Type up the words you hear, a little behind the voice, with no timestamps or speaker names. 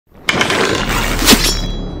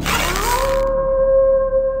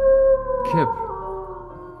Kip,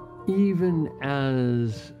 even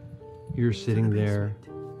as you're sitting there,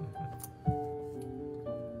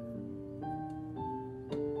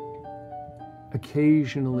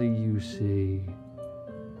 occasionally you see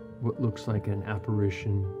what looks like an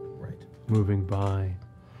apparition moving by.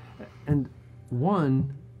 And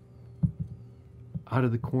one, out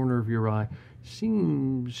of the corner of your eye,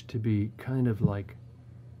 seems to be kind of like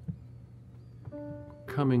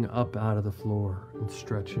coming up out of the floor and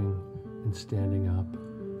stretching and standing up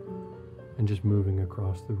and just moving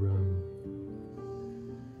across the room.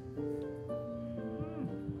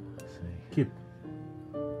 Kip,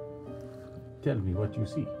 tell me what you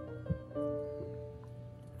see.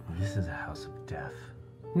 This is a house of death.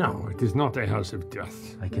 No, it is not a house of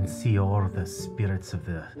death. I can see all the spirits of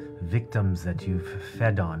the victims that you've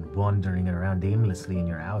fed on wandering around aimlessly in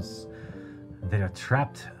your house. They are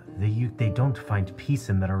trapped. They don't find peace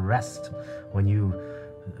in their rest when you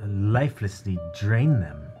lifelessly drain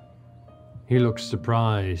them. He looks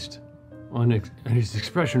surprised. And his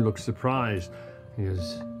expression looks surprised. He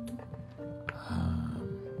goes,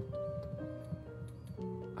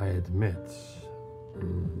 I admit,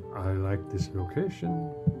 I like this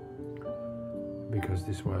location because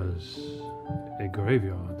this was a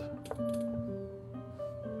graveyard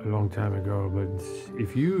a long time ago, but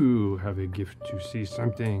if you have a gift to see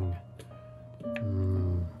something,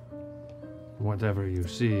 whatever you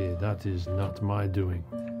see, that is not my doing.